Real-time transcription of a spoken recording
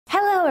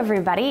Hello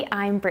everybody,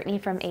 I'm Brittni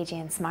from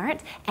AJ&Smart,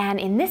 and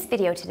in this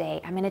video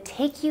today I'm going to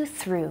take you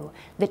through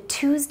the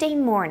Tuesday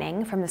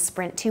morning from the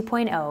Sprint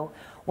 2.0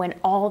 when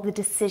all the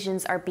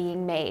decisions are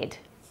being made.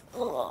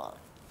 Ugh.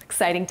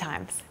 Exciting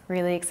times,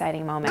 really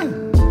exciting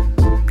moment.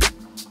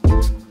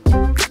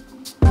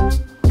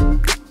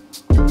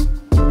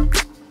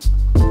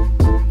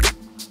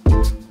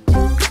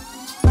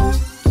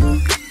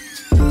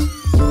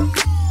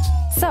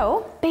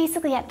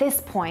 Basically at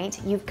this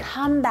point, you've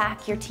come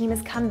back, your team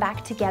has come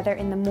back together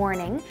in the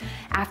morning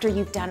after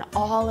you've done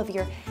all of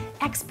your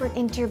expert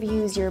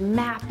interviews, your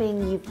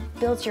mapping, you've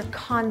built your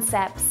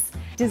concepts,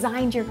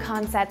 designed your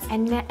concepts,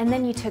 and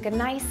then you took a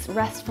nice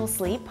restful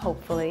sleep,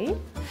 hopefully,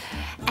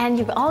 and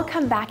you've all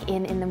come back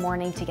in the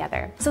morning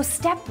together. So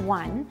step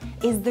one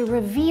is the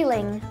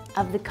revealing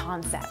of the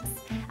concepts.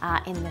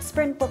 In the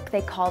Sprint book,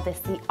 they call this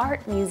the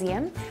Art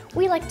Museum.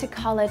 We like to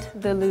call it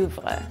the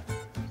Louvre.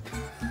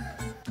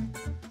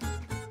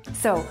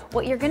 So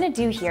what you're gonna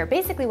do here,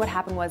 basically what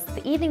happened was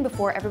the evening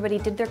before everybody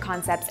did their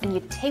concepts and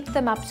you taped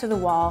them up to the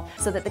wall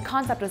so that the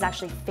concept was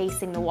actually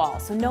facing the wall.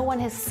 So no one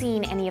has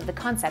seen any of the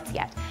concepts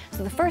yet.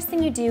 So the first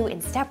thing you do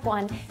in step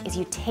one is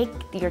you take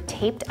your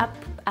taped up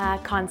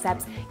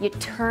concepts, you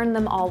turn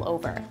them all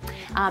over.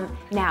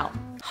 Now,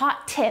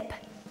 hot tip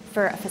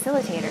for a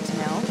facilitator to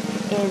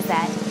know is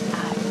that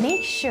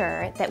make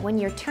sure that when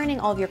you're turning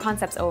all of your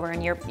concepts over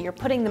and you're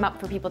putting them up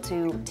for people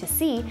to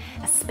see,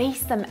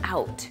 space them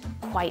out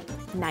quite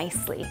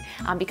nicely.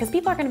 Because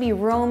people are going to be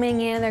roaming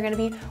in, they're going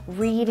to be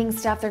reading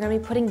stuff, they're going to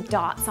be putting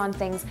dots on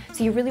things,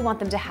 so you really want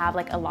them to have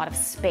like a lot of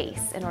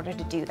space in order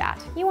to do that.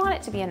 You want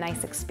it to be a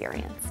nice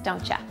experience,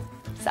 don't you?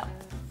 So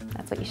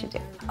that's what you should do.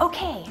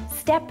 Okay,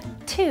 step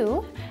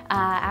two,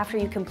 after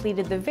you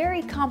completed the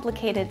very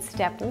complicated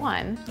step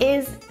one,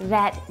 is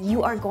that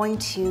you are going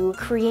to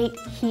create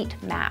heat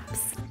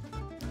maps.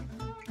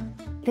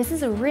 This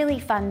is a really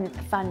fun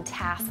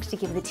task to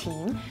give the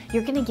team.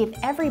 You're gonna give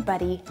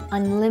everybody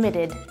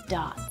unlimited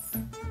dots.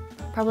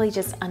 Probably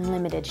just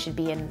unlimited should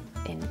be in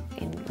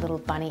little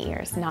bunny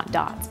ears, not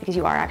dots, because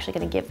you are actually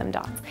gonna give them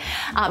dots.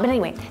 But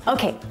anyway,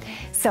 okay,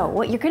 so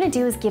what you're gonna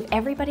do is give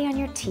everybody on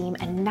your team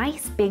a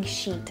nice big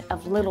sheet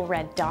of little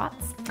red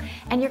dots,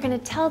 and you're gonna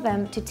tell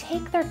them to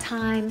take their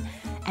time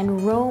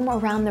and roam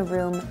around the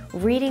room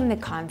reading the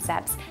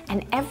concepts,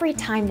 and every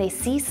time they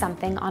see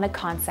something on a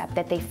concept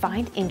that they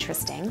find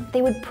interesting,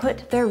 they would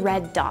put their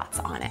red dots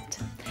on it.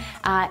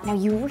 Now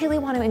you really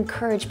want to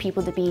encourage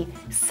people to be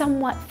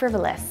somewhat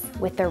frivolous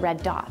with their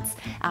red dots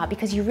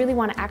because you really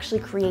want to actually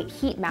create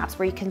heat maps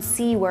where you can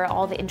see where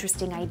all the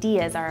interesting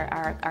ideas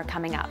are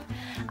coming up.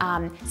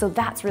 So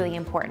that's really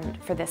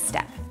important for this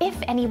step. If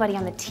anybody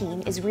on the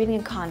team is reading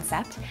a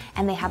concept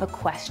and they have a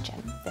question,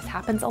 this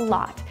happens a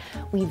lot,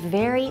 we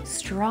very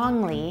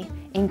strongly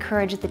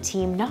encourage the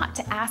team not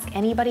to ask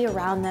anybody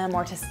around them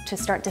or to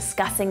start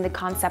discussing the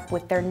concept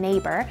with their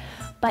neighbor,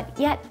 but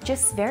yet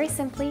just very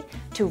simply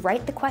to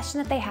write the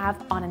question that they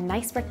have on a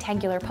nice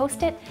rectangular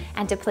post-it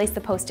and to place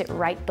the post-it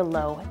right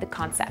below the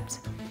concept.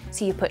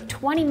 So you put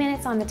 20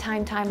 minutes on the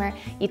time timer,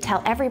 you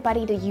tell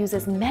everybody to use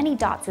as many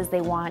dots as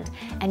they want,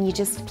 and you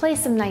just play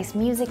some nice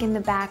music in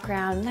the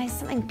background,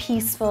 something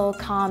peaceful,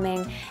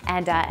 calming,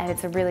 and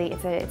it's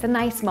a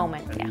nice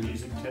moment. And yeah.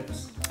 Music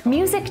tips.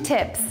 Music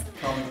tips.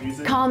 Calming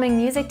music. Calming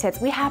music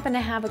tips. We happen to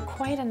have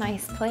quite a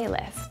nice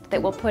playlist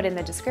that we'll put in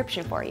the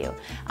description for you.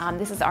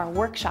 This is our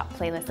workshop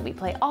playlist that we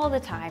play all the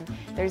time.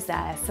 There's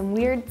some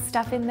weird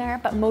stuff in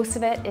there, but most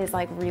of it is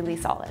like really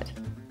solid.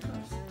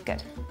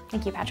 Good.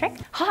 Thank you, Patrick.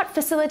 Hot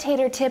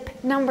facilitator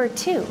tip number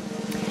 2.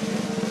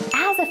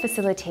 As a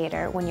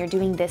facilitator, when you're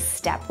doing this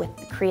step with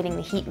creating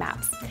the heat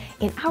maps,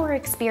 in our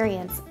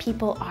experience,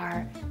 people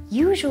are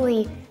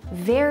usually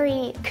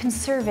very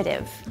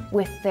conservative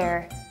with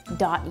their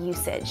dot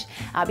usage.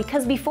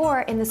 Because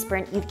before in the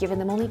sprint, you've given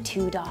them only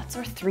 2 dots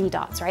or 3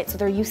 dots, right? So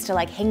they're used to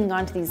like hanging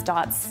on to these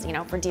dots,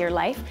 for dear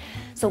life.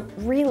 So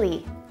really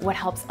what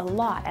helps a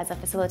lot as a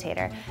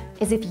facilitator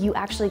is if you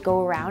actually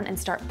go around and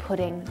start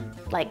putting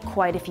like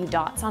quite a few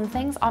dots on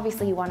things.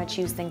 Obviously you want to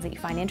choose things that you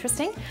find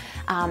interesting,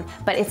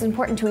 but it's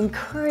important to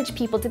encourage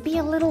people to be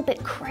a little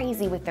bit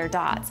crazy with their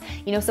dots.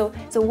 So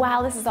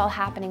while this is all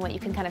happening, what you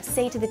can kind of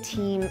say to the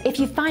team, if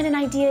you find an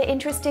idea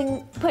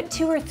interesting, put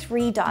 2 or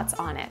 3 dots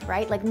on it,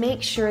 right? Like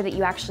make sure that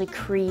you actually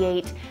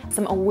create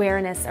some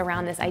awareness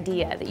around this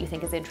idea that you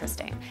think is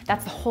interesting.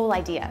 That's the whole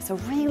idea. So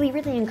really,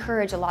 really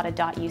encourage a lot of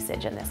dot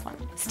usage in this one.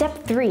 Step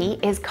 3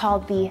 is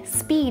called the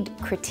speed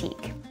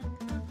critique.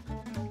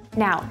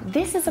 Now,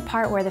 this is a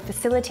part where the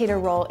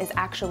facilitator role is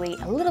actually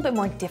a little bit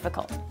more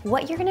difficult.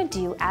 What you're gonna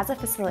do as a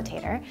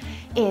facilitator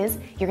is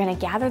you're gonna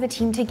gather the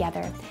team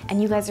together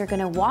and you guys are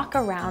gonna walk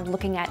around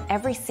looking at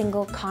every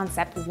single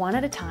concept one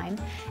at a time,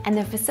 and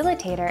the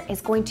facilitator is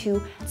going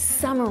to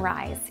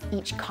summarize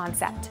each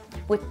concept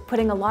with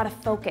putting a lot of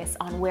focus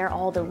on where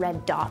all the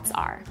red dots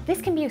are.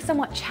 This can be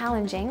somewhat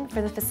challenging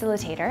for the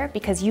facilitator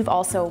because you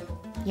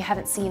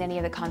haven't seen any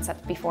of the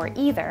concepts before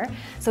either,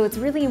 so it's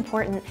really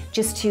important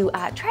just to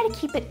try to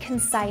keep it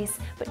concise,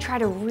 but try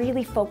to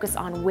really focus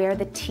on where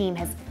the team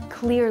has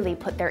clearly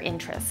put their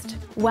interest.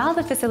 While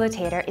the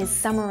facilitator is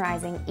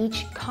summarizing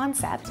each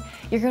concept,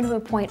 you're going to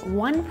appoint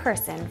one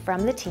person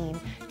from the team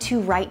to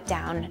write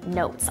down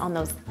notes on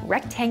those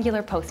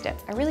rectangular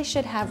Post-its. I really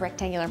should have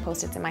rectangular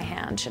Post-its in my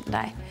hand, shouldn't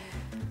I?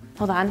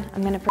 Hold on,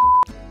 I'm gonna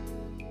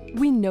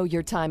We know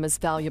your time is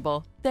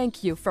valuable.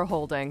 Thank you for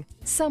holding.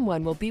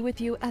 Someone will be with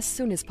you as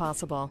soon as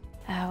possible.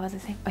 What was I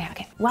saying? Oh yeah,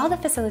 okay. While the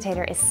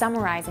facilitator is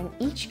summarizing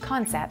each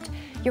concept,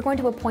 you're going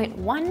to appoint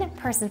one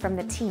person from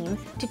the team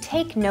to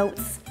take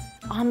notes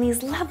on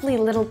these lovely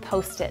little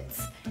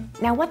Post-its.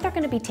 Now what they're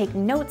going to be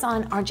taking notes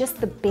on are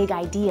just the big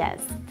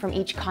ideas from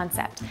each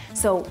concept.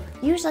 So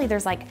usually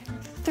there's like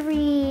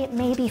 3,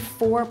 maybe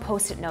 4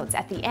 Post-it notes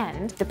at the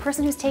end. The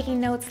person who's taking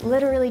notes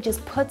literally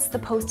just puts the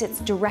Post-its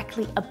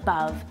directly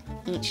above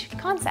each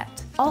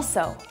concept.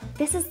 Also,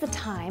 this is the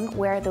time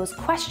where those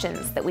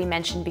questions that we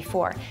mentioned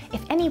before,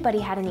 if anybody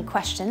had any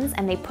questions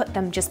and they put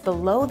them just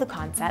below the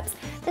concepts,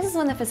 this is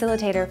when the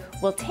facilitator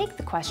will take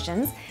the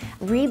questions,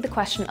 read the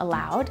question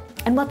aloud,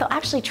 and what they'll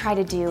actually try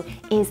to do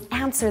is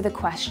answer the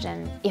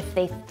question if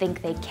they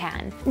think they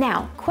can.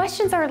 Now,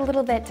 questions are a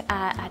little bit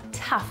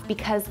tough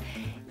because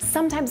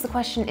sometimes the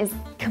question is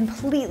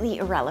completely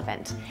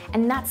irrelevant,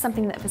 and that's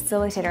something that the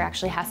facilitator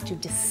actually has to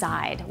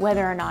decide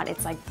whether or not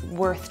it's like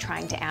worth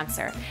trying to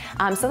answer.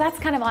 So that's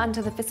kind of on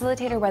to the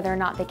facilitator whether or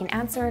not they can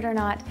answer it or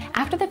not.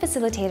 After the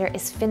facilitator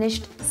is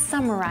finished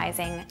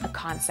summarizing a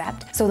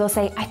concept, so they'll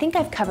say, I think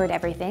I've covered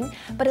everything,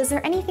 but is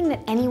there anything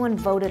that anyone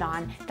voted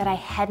on that I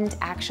hadn't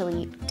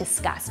actually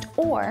discussed?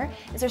 Or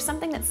is there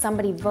something that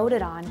somebody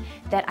voted on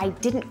that I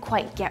didn't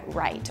quite get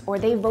right, or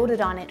they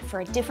voted on it for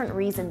a different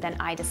reason than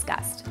I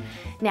discussed?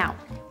 Now,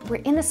 we're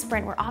in the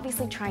sprint, we're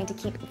obviously trying to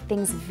keep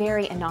things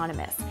very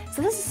anonymous.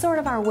 So this is sort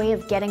of our way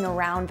of getting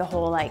around the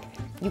whole like,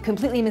 you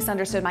completely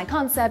misunderstood my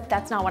concept,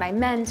 that's not what I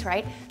meant,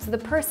 right? So the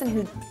person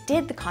who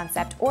did the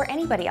concept, or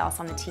anybody else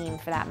on the team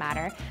for that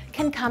matter,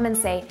 can come and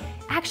say,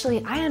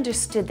 actually, I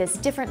understood this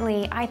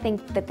differently, I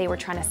think that they were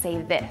trying to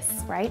say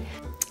this, right?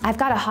 I've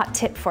got a hot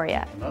tip for you.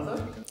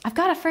 Another? I've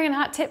got a friggin'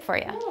 hot tip for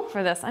you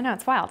for this. I know,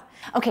 it's wild.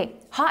 Okay,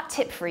 hot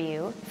tip for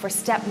you for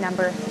step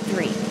number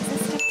 3. Is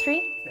this step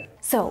 3? Yeah.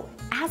 So,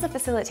 as a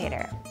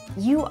facilitator,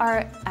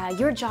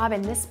 your job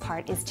in this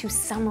part is to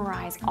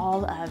summarize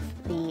all of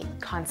the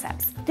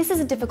concepts. This is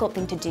a difficult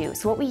thing to do,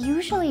 so what we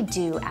usually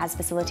do as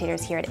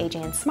facilitators here at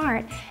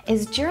AJ&Smart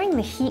is during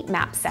the heat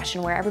map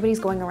session where everybody's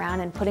going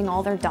around and putting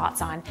all their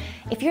dots on,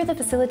 if you're the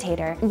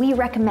facilitator, we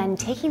recommend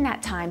taking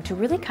that time to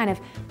really kind of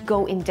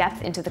go in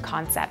depth into the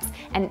concepts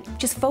and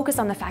just focus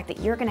on the fact that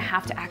you're going to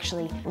have to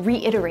actually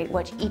reiterate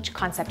what each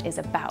concept is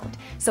about.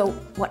 So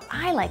what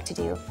I like to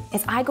do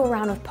is I go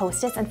around with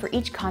Post-its, and for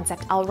each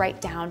concept I'll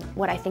write down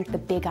what I think the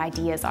big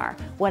ideas are,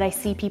 what I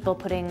see people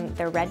putting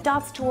their red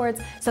dots towards,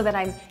 so that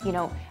I'm,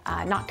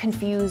 not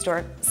confused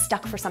or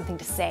stuck for something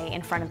to say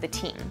in front of the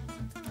team.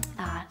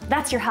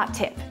 That's your hot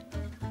tip.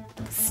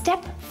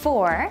 Step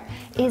 4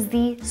 is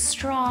the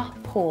straw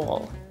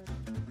poll.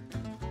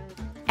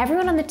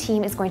 Everyone on the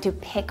team is going to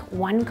pick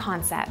one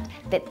concept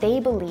that they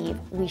believe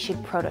we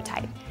should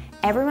prototype.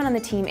 Everyone on the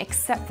team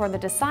except for the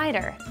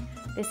decider.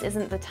 This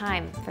isn't the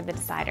time for the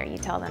decider. You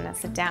tell them to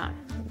sit down.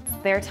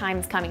 Their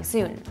time's coming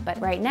soon, but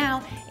right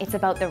now, it's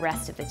about the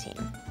rest of the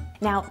team.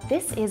 Now,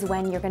 this is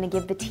when you're going to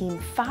give the team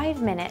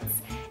 5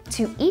 minutes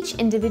to each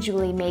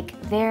individually make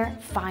their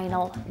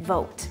final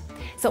vote.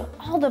 So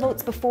all the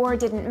votes before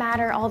didn't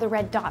matter, all the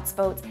red dots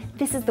votes,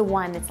 this is the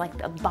one that's like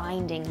the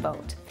binding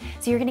vote.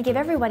 So you're going to give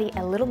everybody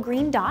a little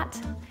green dot,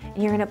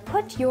 and you're going to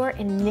put your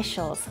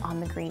initials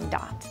on the green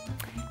dot.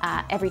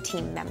 Every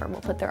team member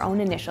will put their own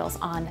initials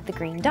on the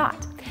green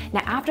dot.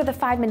 Now, after the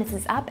 5 minutes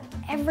is up,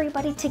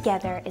 everybody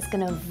together is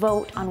going to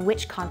vote on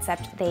which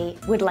concept they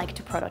would like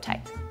to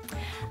prototype.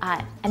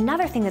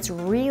 Another thing that's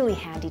really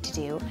handy to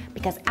do,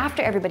 because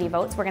after everybody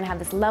votes, we're going to have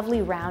this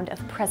lovely round of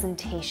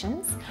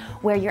presentations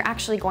where you're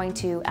actually going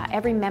to,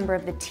 every member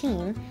of the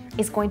team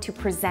is going to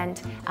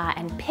present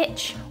and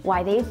pitch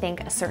why they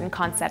think a certain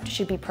concept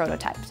should be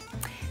prototyped.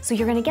 So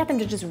you're going to get them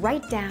to just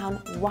write down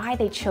why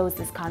they chose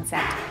this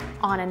concept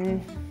on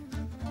an...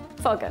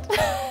 It's all good.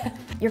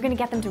 You're going to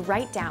get them to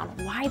write down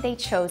why they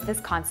chose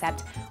this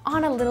concept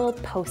on a little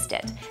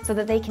Post-it so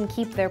that they can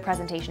keep their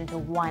presentation to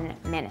 1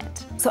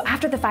 minute. So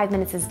after the 5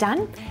 minutes is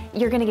done,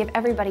 you're going to give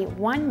everybody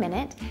 1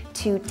 minute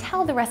to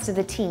tell the rest of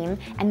the team,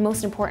 and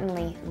most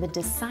importantly, the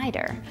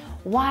decider,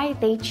 why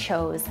they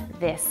chose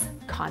this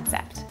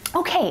concept.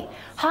 Okay,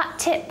 hot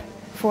tip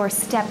for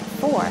step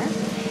 4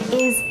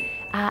 is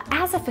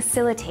as a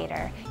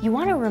facilitator, you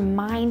want to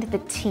remind the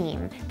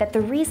team that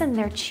the reason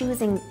they're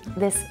choosing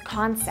this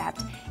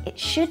concept, it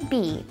should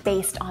be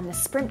based on the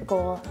sprint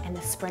goal and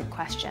the sprint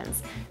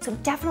questions. So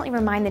definitely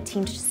remind the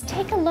team to just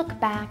take a look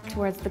back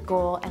towards the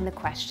goal and the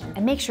question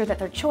and make sure that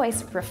their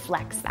choice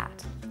reflects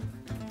that.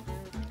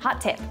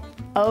 Hot tip.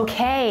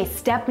 Okay,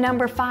 step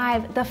number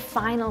 5, the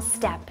final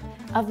step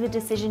of the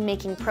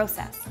decision-making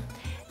process.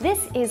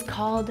 This is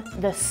called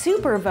the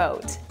super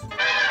vote.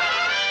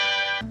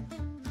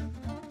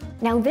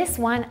 Now this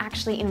one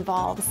actually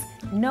involves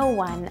no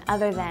one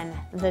other than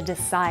the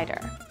decider.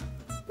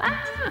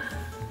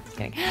 Just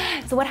kidding.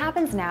 So what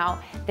happens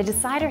now, the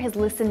decider has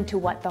listened to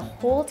what the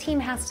whole team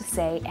has to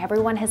say.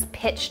 Everyone has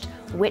pitched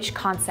which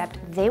concept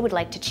they would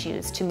like to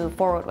choose to move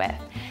forward with.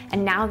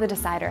 And now the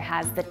decider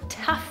has the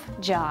tough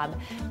job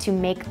to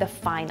make the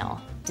final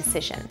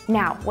decision.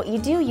 Now, what you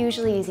do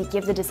usually is you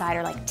give the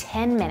decider like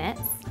 10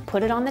 minutes,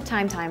 put it on the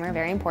time timer,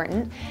 very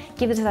important.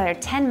 Give the decider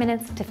 10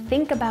 minutes to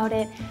think about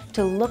it,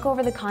 to look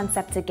over the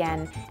concepts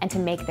again, and to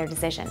make their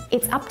decision.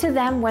 It's up to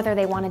them whether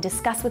they want to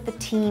discuss with the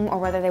team or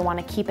whether they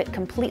want to keep it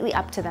completely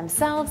up to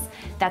themselves.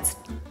 That's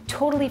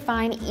totally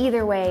fine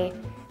either way.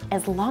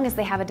 As long as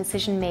they have a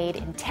decision made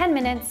in 10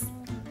 minutes,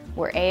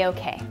 we're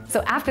a-okay.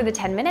 So after the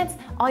 10 minutes,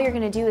 all you're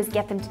gonna do is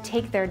get them to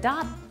take their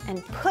dot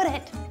and put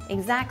it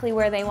exactly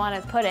where they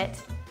want to put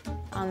it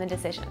on the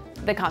decision,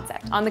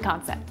 on the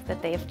concept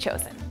that they have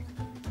chosen.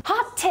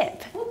 Hot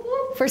tip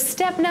for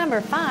step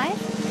number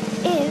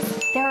 5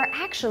 is there are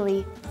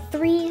actually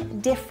 3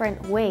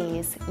 different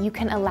ways you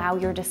can allow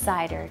your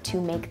decider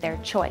to make their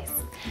choice.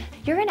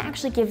 You're gonna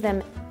actually give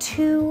them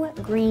 2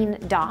 green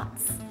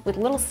dots with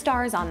little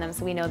stars on them,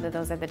 so we know that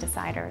those are the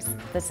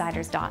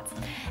decider's dots.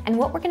 And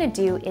what we're gonna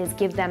do is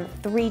give them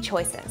 3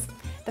 choices.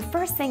 The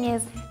first thing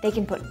is they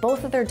can put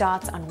both of their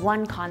dots on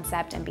one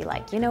concept and be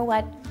like, you know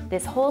what,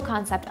 this whole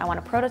concept, I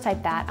want to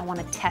prototype that, I want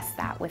to test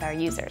that with our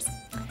users.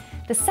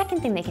 The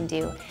second thing they can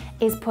do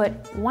is put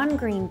 1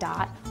 green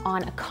dot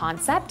on a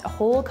concept, a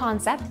whole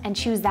concept, and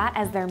choose that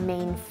as their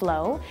main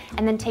flow,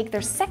 and then take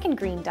their second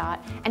green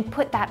dot and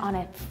put that on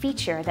a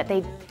feature that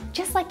they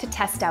just like to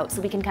test out,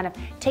 so we can kind of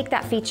take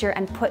that feature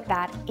and put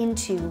that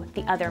into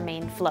the other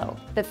main flow.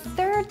 The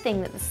third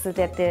thing that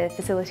the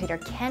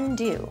facilitator can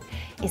do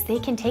is they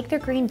can take their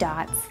green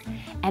dots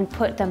and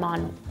put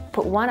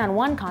one on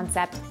one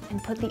concept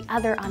and put the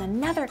other on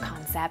another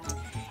concept,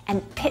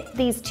 and pit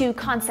these 2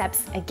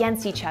 concepts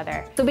against each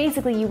other. So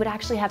basically you would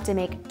actually have to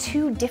make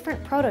 2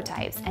 different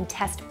prototypes and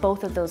test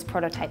both of those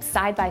prototypes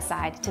side by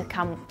side to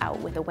come out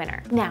with a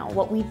winner. Now,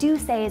 what we do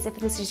say is if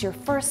this is your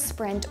first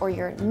sprint or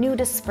you're new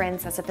to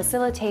sprints as a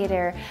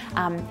facilitator,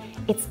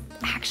 it's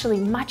actually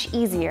much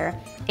easier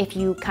if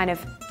you kind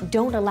of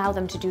don't allow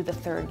them to do the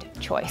third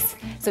choice.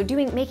 So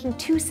making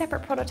 2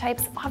 separate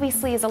prototypes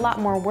obviously is a lot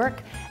more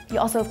work. You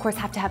also, of course,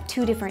 have to have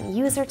 2 different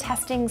user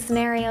testing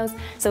scenarios,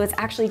 so it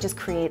actually just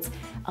creates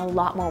a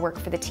lot more work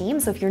for the team.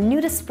 So if you're new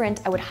to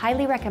sprint, I would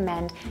highly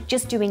recommend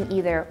just doing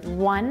either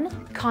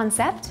 1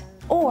 concept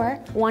or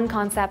 1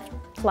 concept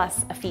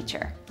plus a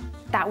feature.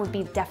 That would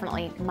be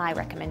definitely my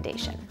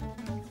recommendation.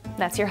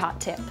 That's your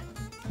hot tip.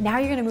 Now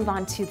you're gonna move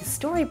on to the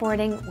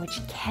storyboarding,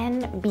 which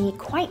can be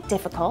quite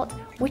difficult,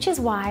 which is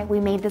why we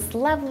made this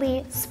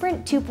lovely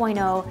Sprint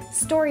 2.0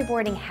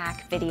 storyboarding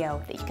hack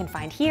video that you can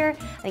find here.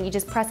 And you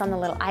just press on the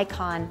little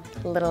icon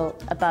a little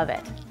above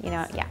it.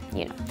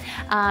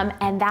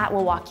 And that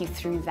will walk you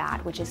through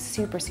that, which is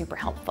super, super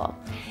helpful.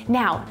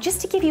 Now,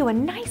 just to give you a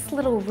nice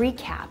little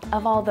recap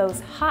of all those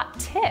hot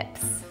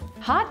tips.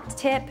 Hot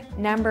tip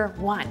number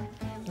 1.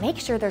 Make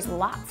sure there's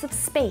lots of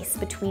space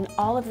between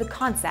all of the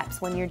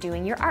concepts when you're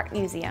doing your art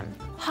museum.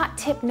 Hot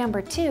tip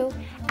number 2,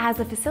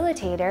 as a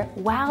facilitator,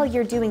 while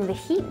you're doing the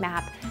heat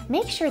map,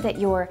 make sure that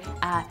you're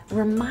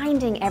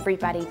reminding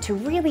everybody to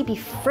really be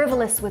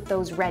frivolous with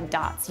those red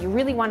dots. You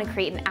really want to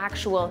create an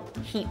actual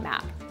heat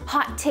map.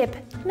 Hot tip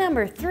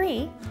number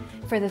 3,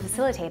 for the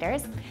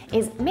facilitators,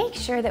 is make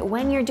sure that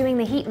when you're doing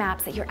the heat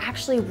maps that you're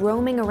actually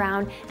roaming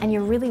around and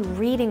you're really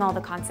reading all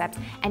the concepts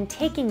and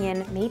taking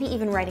in, maybe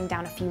even writing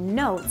down a few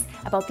notes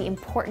about the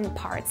important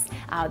parts,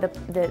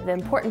 the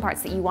important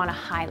parts that you want to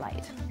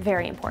highlight.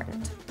 Very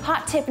important.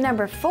 Hot tip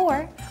number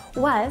 4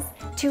 was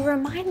to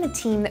remind the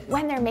team that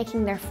when they're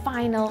making their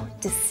final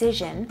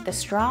decision, the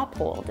straw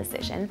poll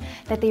decision,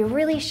 that they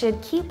really should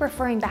keep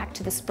referring back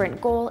to the sprint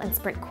goal and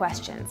sprint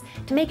questions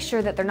to make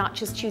sure that they're not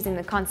just choosing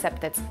the concept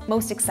that's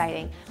most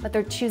exciting, but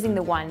they're choosing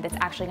the one that's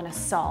actually going to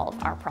solve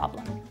our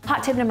problem.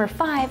 Hot tip number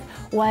 5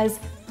 was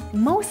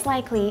most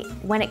likely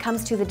when it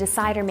comes to the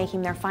decider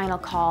making their final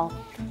call,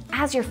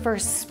 as your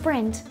first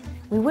sprint,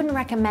 we wouldn't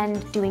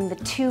recommend doing the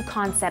 2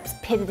 concepts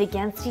pitted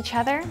against each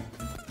other,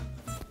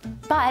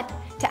 but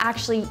to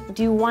actually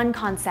do 1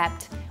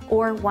 concept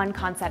or 1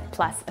 concept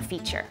plus a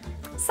feature.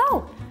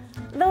 So,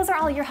 those are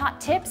all your hot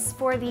tips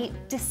for the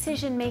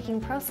decision-making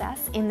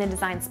process in the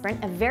design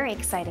sprint, a very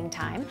exciting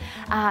time.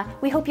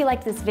 We hope you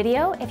liked this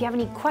video. If you have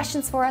any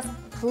questions for us,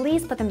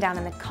 please put them down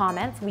in the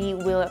comments.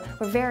 We're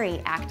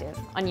very active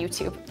on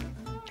YouTube,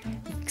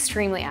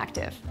 extremely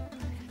active.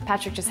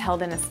 Patrick just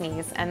held in a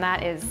sneeze, and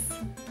that is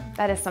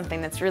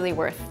something that's really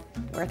worth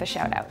a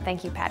shout out.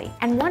 Thank you, Patty.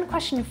 And one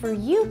question for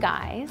you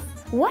guys,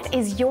 what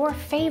is your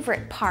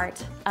favorite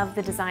part of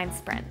the design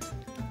sprint?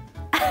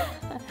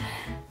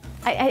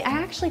 I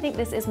actually think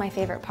this is my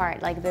favorite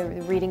part, like the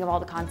reading of all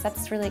the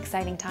concepts. It's really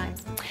exciting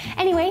times.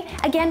 Anyway,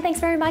 again, thanks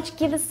very much.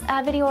 Give this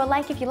video a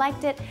like if you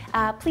liked it.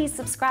 Please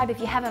subscribe if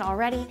you haven't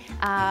already.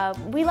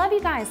 We love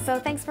you guys, so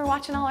thanks for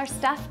watching all our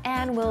stuff,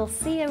 and we'll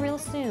see you real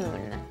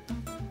soon.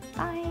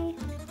 Bye.